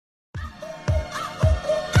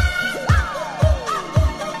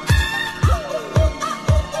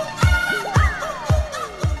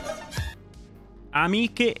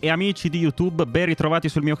Amiche e amici di YouTube, ben ritrovati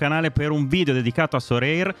sul mio canale per un video dedicato a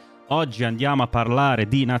Sorare. Oggi andiamo a parlare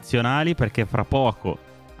di nazionali perché fra poco,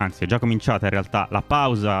 anzi è già cominciata in realtà, la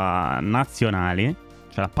pausa nazionali,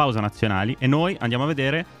 cioè la pausa nazionali, e noi andiamo a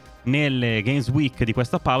vedere nelle Games Week di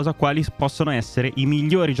questa pausa quali possono essere i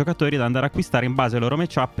migliori giocatori da andare a acquistare in base ai loro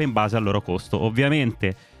matchup e in base al loro costo.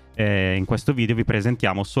 Ovviamente in questo video vi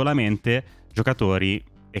presentiamo solamente giocatori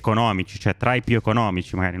economici, cioè tra i più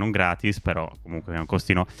economici, magari non gratis, però comunque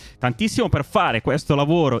costino tantissimo. Per fare questo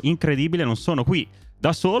lavoro incredibile non sono qui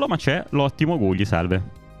da solo, ma c'è l'ottimo Gugli. Salve.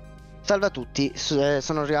 Salve a tutti,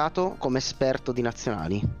 sono arrivato come esperto di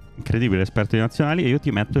nazionali. Incredibile esperto di nazionali, e io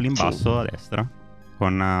ti metto lì in basso a destra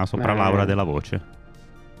con sopra Laura della voce.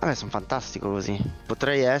 Vabbè, sono fantastico così.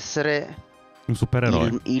 Potrei essere un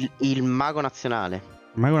supereroe, il mago nazionale.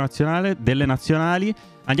 Il mago nazionale delle nazionali.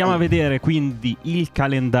 Andiamo a vedere quindi il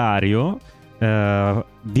calendario.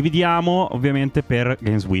 Dividiamo ovviamente per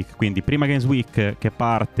Games Week. Quindi prima Games Week che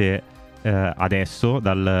parte adesso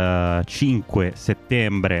dal 5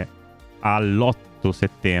 settembre all'8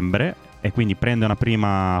 settembre, e quindi prende una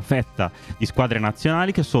prima fetta di squadre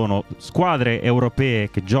nazionali, che sono squadre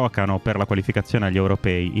europee che giocano per la qualificazione agli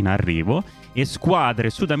europei in arrivo e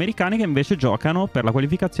squadre sudamericane che invece giocano per la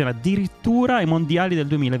qualificazione addirittura ai mondiali del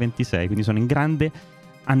 2026, quindi sono in grande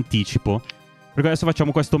anticipo. Perché adesso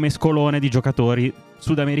facciamo questo mescolone di giocatori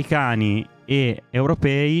sudamericani e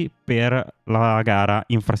europei per la gara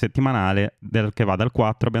infrasettimanale che va dal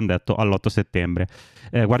 4, abbiamo detto, all'8 settembre.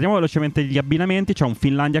 Guardiamo velocemente gli abbinamenti. C'è un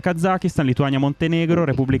Finlandia-Kazakistan, Lituania-Montenegro,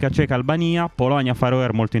 Repubblica Ceca-Albania,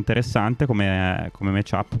 Polonia-Faroe, molto interessante come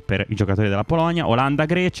matchup per i giocatori della Polonia,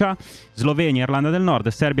 Olanda-Grecia, Slovenia-Irlanda del Nord,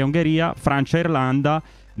 Serbia-Ungheria, Francia-Irlanda,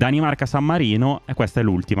 Danimarca-San Marino, e questa è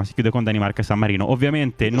l'ultima, si chiude con Danimarca e San Marino.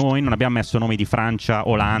 Ovviamente noi non abbiamo messo nomi di Francia,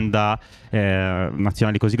 Olanda,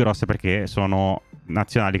 nazionali così grosse, perché sono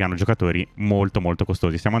nazionali che hanno giocatori molto molto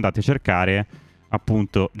costosi. Siamo andati a cercare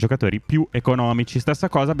appunto giocatori più economici. Stessa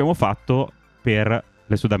cosa abbiamo fatto per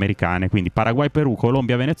le sudamericane, quindi Paraguay, Perù,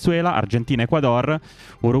 Colombia, Venezuela, Argentina, Ecuador,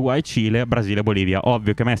 Uruguay, Cile, Brasile, Bolivia.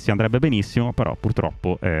 Ovvio che Messi andrebbe benissimo, però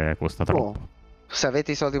purtroppo costa troppo. Se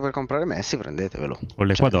avete i soldi per comprare Messi, prendetevelo. O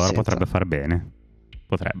l'Ecuador potrebbe far bene.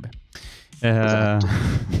 Potrebbe. Esatto.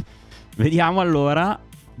 Vediamo allora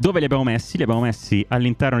dove li abbiamo messi. Li abbiamo messi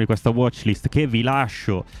all'interno di questa watchlist che vi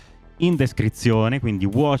lascio in descrizione. Quindi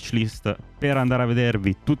watchlist per andare a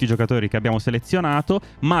vedervi tutti i giocatori che abbiamo selezionato.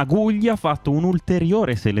 Ma Gugli ha fatto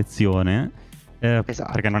un'ulteriore selezione.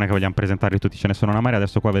 Esatto. Perché non è che vogliamo presentarli tutti, ce ne sono una marea.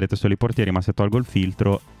 Adesso qua vedete solo i portieri, ma se tolgo il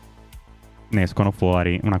filtro ne escono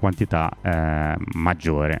fuori una quantità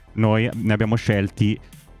maggiore. Noi ne abbiamo scelti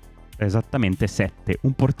esattamente 7,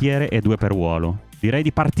 un portiere e 2 per ruolo. Direi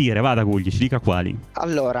di partire, vada Gugli, ci dica quali.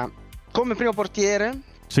 Allora, come primo portiere,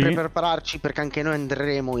 per prepararci, perché anche noi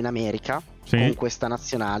andremo in America con questa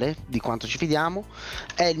nazionale, di quanto ci fidiamo,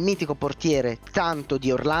 è il mitico portiere tanto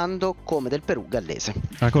di Orlando come del Perù, Gallese.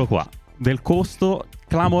 Eccolo qua, del costo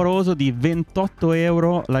clamoroso di 28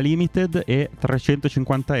 euro la limited e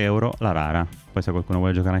 350 euro la rara. Poi se qualcuno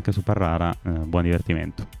vuole giocare anche super rara, buon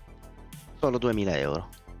divertimento. Solo 2000 euro.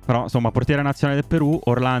 Però insomma, portiere nazionale del Perù,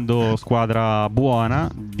 Orlando squadra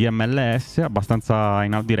buona di MLS, abbastanza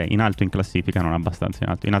in alto, direi in alto in classifica, non abbastanza in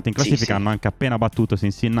alto. In alto in classifica, hanno anche appena battuto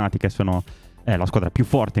Cincinnati, che sono la squadra più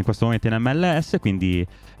forte in questo momento in MLS, quindi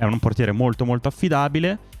è un portiere molto molto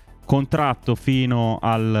affidabile. Contratto fino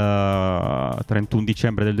al 31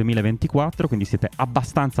 dicembre del 2024, quindi siete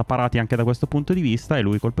abbastanza parati anche da questo punto di vista, e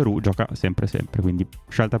lui col Perù gioca sempre, quindi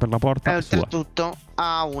scelta per la porta è sua. Oltretutto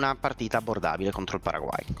ha una partita abbordabile contro il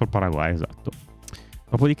Paraguay. Col Paraguay, esatto.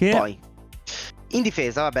 Dopodiché poi in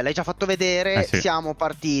difesa, vabbè, l'hai già fatto vedere, siamo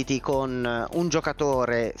partiti con un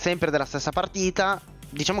giocatore sempre della stessa partita.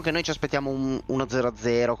 Diciamo che noi ci aspettiamo un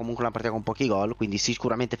 1-0-0, comunque una partita con pochi gol, quindi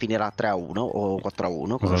sicuramente finirà 3-1 o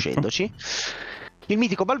 4-1, conoscendoci. Il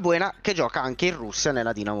mitico Balbuena, che gioca anche in Russia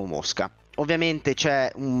nella Dinamo Mosca. Ovviamente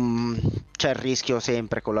c'è il rischio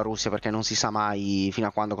sempre con la Russia, perché non si sa mai fino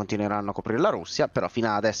a quando continueranno a coprire la Russia, però fino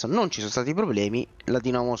ad adesso non ci sono stati problemi. La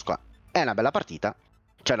Dinamo Mosca è una bella partita,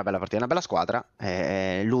 è una bella squadra,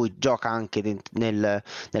 lui gioca anche nel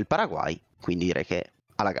Paraguay, quindi direi che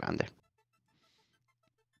alla grande.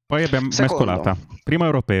 Poi abbiamo mescolata. Primo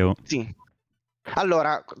europeo. Sì.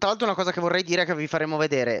 Allora, tra l'altro una cosa che vorrei dire è che vi faremo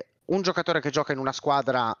vedere un giocatore che gioca in una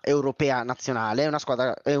squadra europea nazionale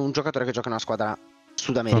e un giocatore che gioca in una squadra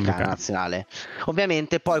sudamericana nazionale.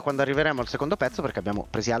 Ovviamente poi quando arriveremo al secondo pezzo, perché abbiamo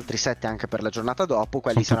presi altri 7 anche per la giornata dopo,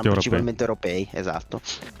 quelli saranno principalmente europei, esatto.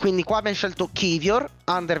 Quindi qua abbiamo scelto Kivior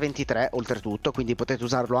Under 23 oltretutto, quindi potete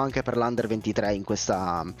usarlo anche per l'Under 23 in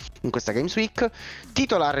questa Games Week,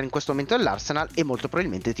 titolare in questo momento dell'Arsenal e molto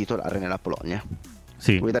probabilmente titolare nella Polonia.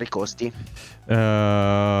 Sì. Vuoi dare i costi?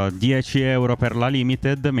 10 euro per la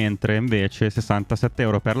Limited, mentre invece 67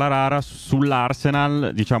 euro per la Rara.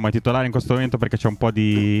 Sull'Arsenal, diciamo, è titolare in questo momento perché c'è un po'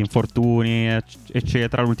 di infortuni,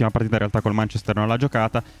 eccetera. L'ultima partita in realtà col Manchester non l'ha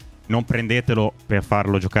giocata. Non prendetelo per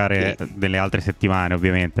farlo giocare delle altre settimane,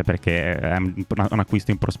 ovviamente, perché è un acquisto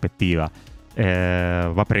in prospettiva.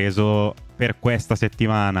 Va preso per questa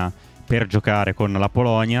settimana per giocare con la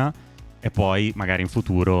Polonia, e poi magari in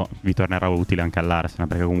futuro vi tornerà utile anche all'Arsenal,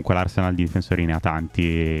 perché comunque l'Arsenal di difensori ne ha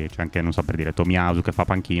tanti. C'è anche, non so, per dire, Tomiyasu che fa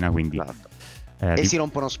panchina, quindi e si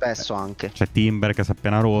rompono spesso anche. C'è Timber che si è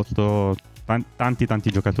appena rotto,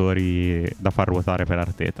 tanti giocatori da far ruotare per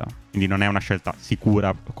Arteta, quindi non è una scelta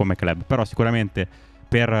sicura come club, però sicuramente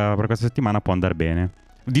per questa settimana può andare bene.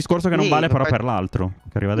 Discorso che non vale però per l'altro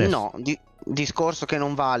che arriva adesso. No, discorso che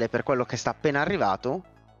non vale per quello che sta appena arrivato,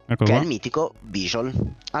 ecco che qua. è il mitico Visual.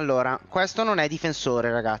 Allora, questo non è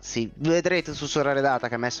difensore, ragazzi. Vedrete su Sorare Data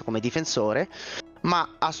che è messo come difensore, ma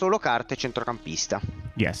ha solo carte centrocampista.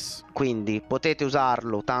 Yes. Quindi potete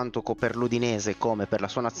usarlo tanto per l'Udinese come per la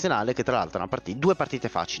sua nazionale, che tra l'altro è 2 partite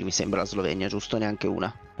facili, mi sembra, la Slovenia, giusto? Neanche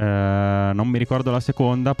una. Non mi ricordo la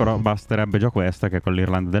seconda, però basterebbe già questa, che è con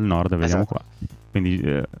l'Irlanda del Nord, vediamo qua.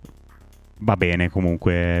 Quindi va bene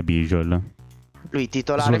comunque Visual. Lui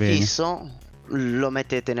titolare Slovenia. fisso, lo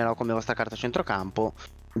mettete come vostra carta centrocampo,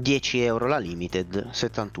 10 euro la Limited,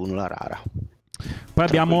 71 la Rara. Poi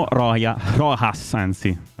abbiamo Rojas,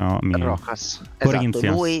 anzi. Rojas, esatto,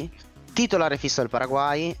 lui titolare fisso del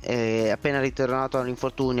Paraguay, appena ritornato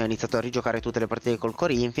all'infortunio ha iniziato a rigiocare tutte le partite col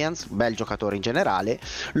Corinthians, bel giocatore in generale,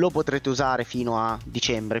 lo potrete usare fino a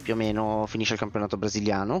dicembre più o meno, finisce il campionato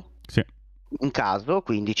brasiliano. Sì. In caso,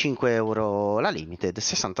 quindi 5 euro la Limited,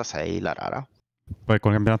 66 la Rara. Poi con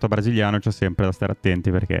il campionato brasiliano c'è sempre da stare attenti,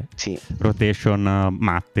 perché rotation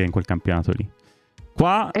matte in quel campionato lì.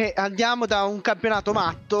 Qua e andiamo da un campionato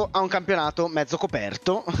matto a un campionato mezzo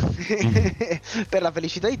coperto per la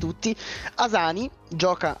felicità di tutti. Asani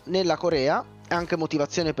gioca nella Corea, anche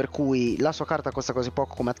motivazione per cui la sua carta costa così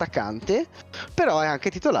poco come attaccante, però è anche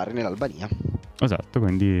titolare nell'Albania. Esatto,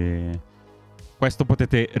 quindi questo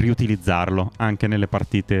potete riutilizzarlo anche nelle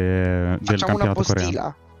partite del campionato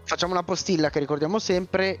coreano. Facciamo una postilla che ricordiamo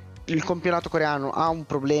sempre: il campionato coreano ha un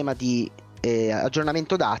problema di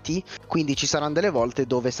aggiornamento dati, quindi ci saranno delle volte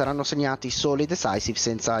dove saranno segnati solo i decisive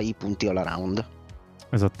senza i punti all around.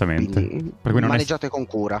 Esattamente. Quindi per cui non maneggiate con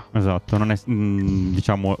cura. Esatto, non è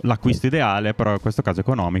diciamo l'acquisto ideale, però in questo caso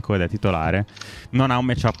economico ed è titolare. Non ha un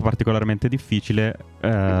matchup particolarmente difficile,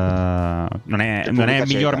 non è il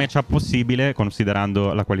miglior matchup possibile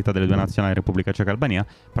considerando la qualità delle due nazionali, Repubblica Ceca e Albania,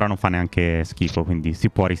 però non fa neanche schifo, quindi si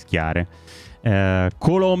può rischiare.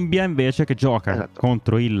 Colombia invece che gioca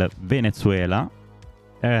contro il Venezuela,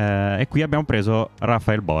 e qui abbiamo preso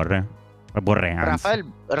Rafael Borré. Rafael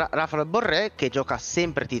Borré, che gioca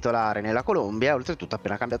sempre titolare nella Colombia, oltretutto ha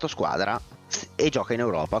appena cambiato squadra e gioca in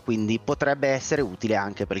Europa, quindi potrebbe essere utile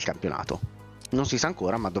anche per il campionato. Non si sa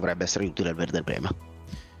ancora, ma dovrebbe essere utile al Werder Brema.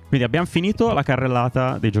 Quindi abbiamo finito la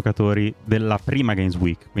carrellata dei giocatori della prima Games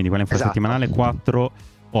Week, quindi quella infrasettimanale 4-8.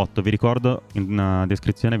 Vi ricordo, in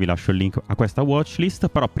descrizione vi lascio il link a questa watchlist,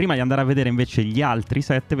 però prima di andare a vedere invece gli altri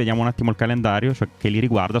 7, vediamo un attimo il calendario, cioè che li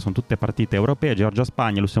riguarda. Sono tutte partite europee: Georgia,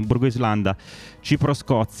 Spagna, Lussemburgo, Islanda, Cipro,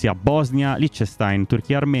 Scozia, Bosnia, Liechtenstein,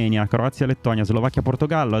 Turchia, Armenia, Croazia, Lettonia, Slovacchia,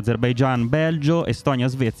 Portogallo, Azerbaigian, Belgio, Estonia,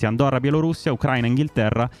 Svezia, Andorra, Bielorussia, Ucraina,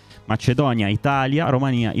 Inghilterra, Macedonia, Italia,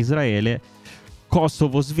 Romania, Israele,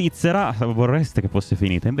 Kosovo, Svizzera. Vorreste che fosse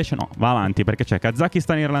finita, invece no, va avanti, perché c'è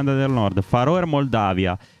Kazakistan, Irlanda del Nord, Faroe,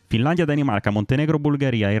 Moldavia, Finlandia, Danimarca, Montenegro,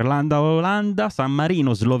 Bulgaria, Irlanda, Olanda, San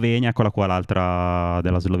Marino, Slovenia, eccola qua l'altra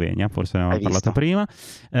della Slovenia, forse ne avevamo parlato prima,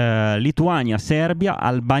 Lituania, Serbia,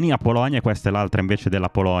 Albania, Polonia, e questa è l'altra invece della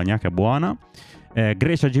Polonia, che è buona,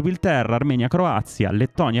 Grecia, Gibilterra, Armenia, Croazia,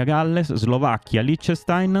 Lettonia, Galles, Slovacchia,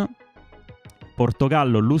 Liechtenstein,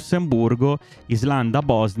 Portogallo, Lussemburgo, Islanda,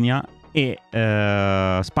 Bosnia, e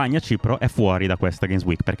Spagna, Cipro è fuori da questa Games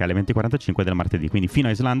Week perché alle 20:45 del martedì, quindi fino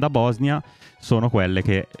a Islanda, Bosnia sono quelle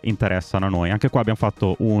che interessano a noi. Anche qua abbiamo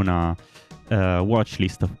fatto una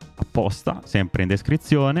watchlist apposta, sempre in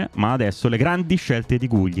descrizione, ma adesso le grandi scelte di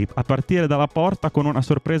Gugli, a partire dalla porta con una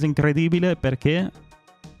sorpresa incredibile, perché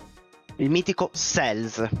il mitico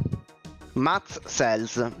Cells. Mats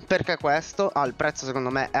Sells, perché questo il prezzo secondo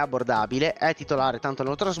me è abbordabile, è titolare tanto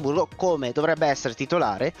nello Strasburgo come dovrebbe essere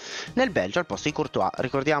titolare nel Belgio al posto di Courtois.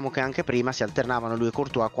 Ricordiamo che anche prima si alternavano lui e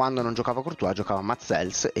Courtois, quando non giocava Courtois giocava Mats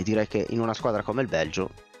Sells, e direi che in una squadra come il Belgio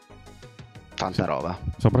tanta roba.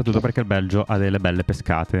 Soprattutto perché il Belgio ha delle belle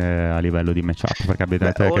pescate a livello di matchup, perché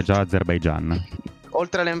vedete che è già Azerbaijan.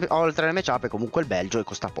 Oltre alle matchup comunque il Belgio, e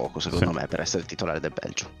costa poco secondo me per essere titolare del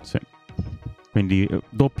Belgio. Sì. Quindi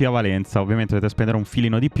doppia valenza, ovviamente dovete spendere un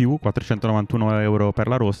filino di più, 491 euro per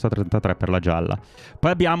la rossa, 33 per la gialla. Poi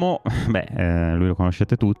abbiamo, lui lo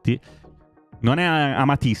conoscete tutti, non è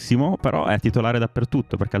amatissimo, però è titolare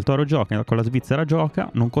dappertutto, perché il Toro gioca, con la Svizzera gioca,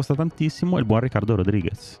 non costa tantissimo, il buon Riccardo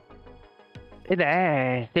Rodriguez. Ed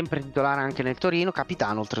è sempre titolare anche nel Torino,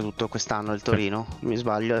 capitano oltretutto quest'anno il Torino, mi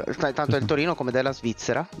sbaglio. Tanto è il Torino come della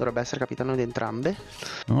Svizzera, dovrebbe essere capitano di entrambe.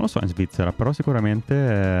 Non lo so in Svizzera, però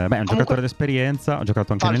sicuramente è un giocatore d'esperienza, ha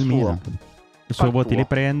giocato anche nel Milan. I suoi voti li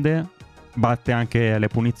prende, batte anche le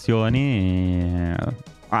punizioni,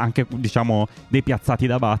 anche diciamo dei piazzati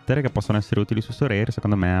da battere che possono essere utili su Sorare.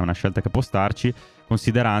 Secondo me è una scelta che può starci,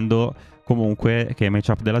 considerando comunque che i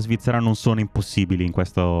matchup della Svizzera non sono impossibili in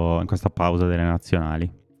questa pausa delle nazionali.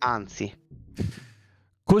 Anzi.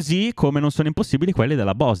 Così come non sono impossibili quelli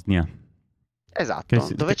della Bosnia. Esatto,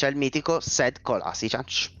 dove c'è il mitico Sed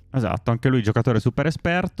Kolasinac. Esatto, anche lui giocatore super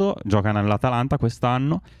esperto, gioca nell'Atalanta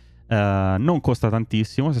quest'anno, non costa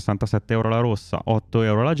tantissimo, 67 euro la rossa, 8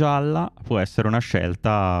 euro la gialla, può essere una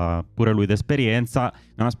scelta, pure lui d'esperienza,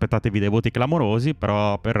 non aspettatevi dei voti clamorosi,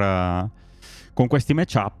 però con questi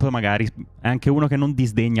matchup magari è anche uno che non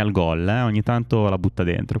disdegna il gol, ogni tanto la butta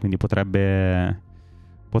dentro, quindi potrebbe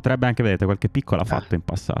anche, vedete, qualche piccola fatto in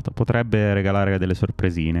passato, potrebbe regalare delle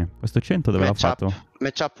sorpresine. Questo 100 dove l'ha fatto?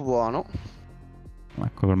 Matchup buono.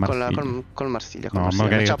 Ecco, col Marsiglia. Col Marsiglia,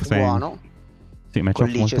 Magari matchup buono. Sì, matchup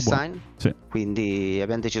con Liechtenstein. Sì. Quindi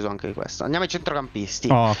abbiamo deciso anche di questo. Andiamo ai centrocampisti.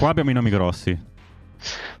 Oh, qua abbiamo i nomi grossi.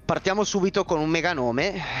 Partiamo subito con un mega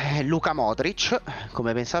nome, Luka Modric,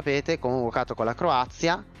 come ben sapete, convocato con la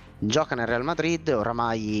Croazia, gioca nel Real Madrid,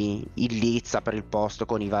 oramai illizza per il posto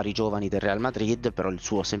con i vari giovani del Real Madrid, però il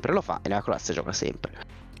suo sempre lo fa e la Croazia gioca sempre.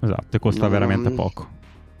 Esatto, e costa veramente poco.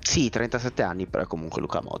 Sì, 37 anni, però è comunque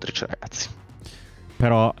Luka Modric, ragazzi.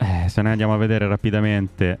 Però se noi andiamo a vedere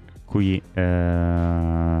rapidamente qui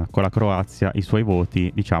con la Croazia i suoi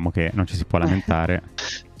voti, diciamo che non ci si può lamentare.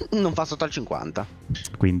 Non fa sotto al 50.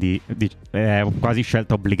 Quindi è quasi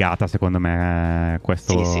scelta obbligata secondo me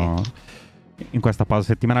questo, sì. In questa pausa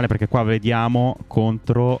settimanale, perché qua vediamo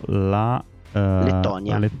contro la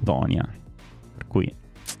Lettonia. Per cui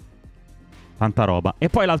tanta roba. E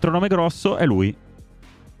poi l'altro nome grosso è lui,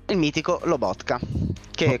 il mitico Lobotka,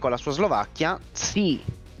 che con la sua Slovacchia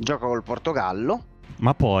gioca col Portogallo,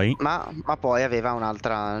 ma poi aveva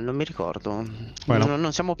un'altra, non mi ricordo,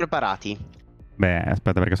 non siamo preparati. Beh,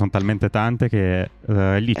 aspetta, perché sono talmente tante che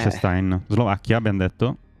Liechtenstein, Slovacchia abbiamo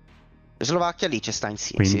detto? Slovacchia, Liechtenstein,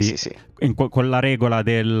 sì. Quindi, sì. Con la regola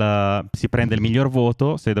del si prende il miglior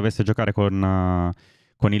voto, se dovesse giocare con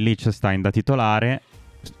il Liechtenstein da titolare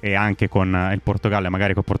e anche con il Portogallo, e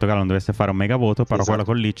magari col Portogallo non dovesse fare un mega voto, però quello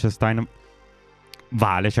con il Liechtenstein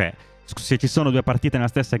vale, cioè se ci sono due partite nella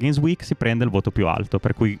stessa Games Week si prende il voto più alto,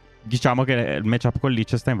 per cui diciamo che il matchup con il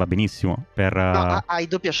Liechtenstein va benissimo per... No, hai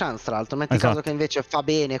doppia chance tra l'altro, metti caso che invece fa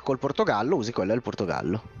bene col Portogallo, usi quello del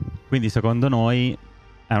Portogallo. Quindi secondo noi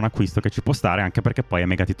è un acquisto che ci può stare, anche perché poi è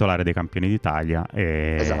mega titolare dei campioni d'Italia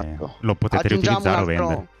e lo potete riutilizzare o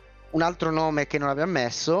vendere. Un altro nome che non abbiamo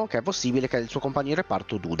messo, che è possibile, che è il suo compagno di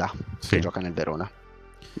reparto Duda, che gioca nel Verona.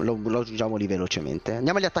 Lo aggiungiamo lì velocemente.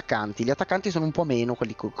 Andiamo agli attaccanti. Gli attaccanti sono un po' meno,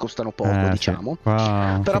 quelli che costano poco, diciamo.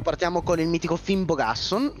 Però partiamo con il mitico Finn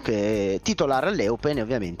Bogasson, che è titolare all'Eupen e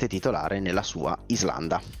ovviamente titolare nella sua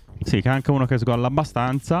Islanda. Sì, che è anche uno che sgolla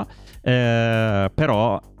abbastanza,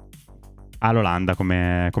 però all'Olanda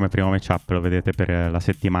come primo matchup, lo vedete per la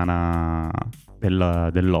settimana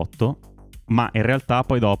dell'8, ma in realtà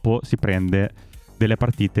poi dopo si prende delle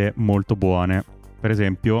partite molto buone. Per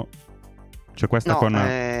esempio c'è questa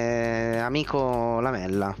amico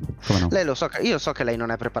Lamella. Come no? Lei io so che lei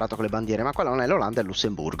non è preparato con le bandiere, ma quella non è l'Olanda, è il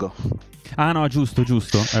Lussemburgo. Ah no, giusto,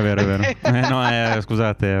 è vero.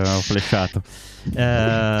 Scusate, ho flashato.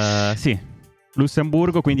 Sì,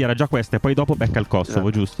 Lussemburgo, quindi era già questa, e poi dopo becca il Kosovo,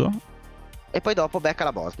 giusto? E poi dopo becca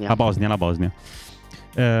la Bosnia. La Bosnia.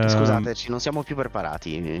 Scusateci, non siamo più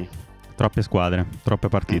preparati. Troppe squadre, troppe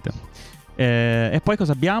partite. E poi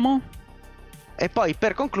cosa abbiamo? E poi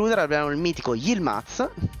per concludere abbiamo il mitico Yilmaz,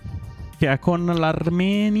 che è con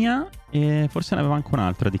l'Armenia, e forse ne aveva anche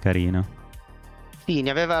un'altra di carina. Sì, ne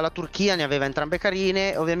aveva la Turchia, ne aveva entrambe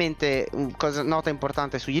carine. Ovviamente, nota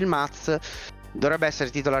importante sugli Yilmaz, dovrebbe essere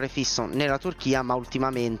titolare fisso nella Turchia, ma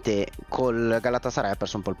ultimamente col Galatasaray ha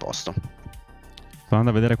perso un po' il posto. Sto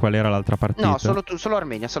andando a vedere qual era l'altra partita. No, solo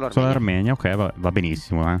Armenia, solo Armenia. Solo Armenia, ok, va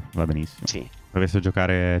benissimo, va benissimo. Sì. Dovesse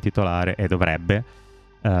giocare titolare, e dovrebbe,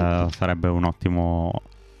 sarebbe un ottimo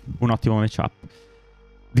matchup.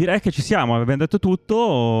 Direi che ci siamo, abbiamo detto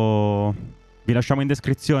tutto. Vi lasciamo in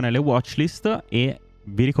descrizione le watchlist e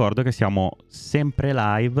vi ricordo che siamo sempre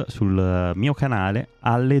live sul mio canale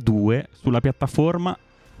alle 2 sulla piattaforma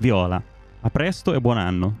Viola. A presto e buon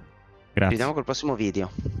anno. Grazie. Ci vediamo col prossimo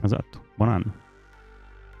video. Esatto, buon anno.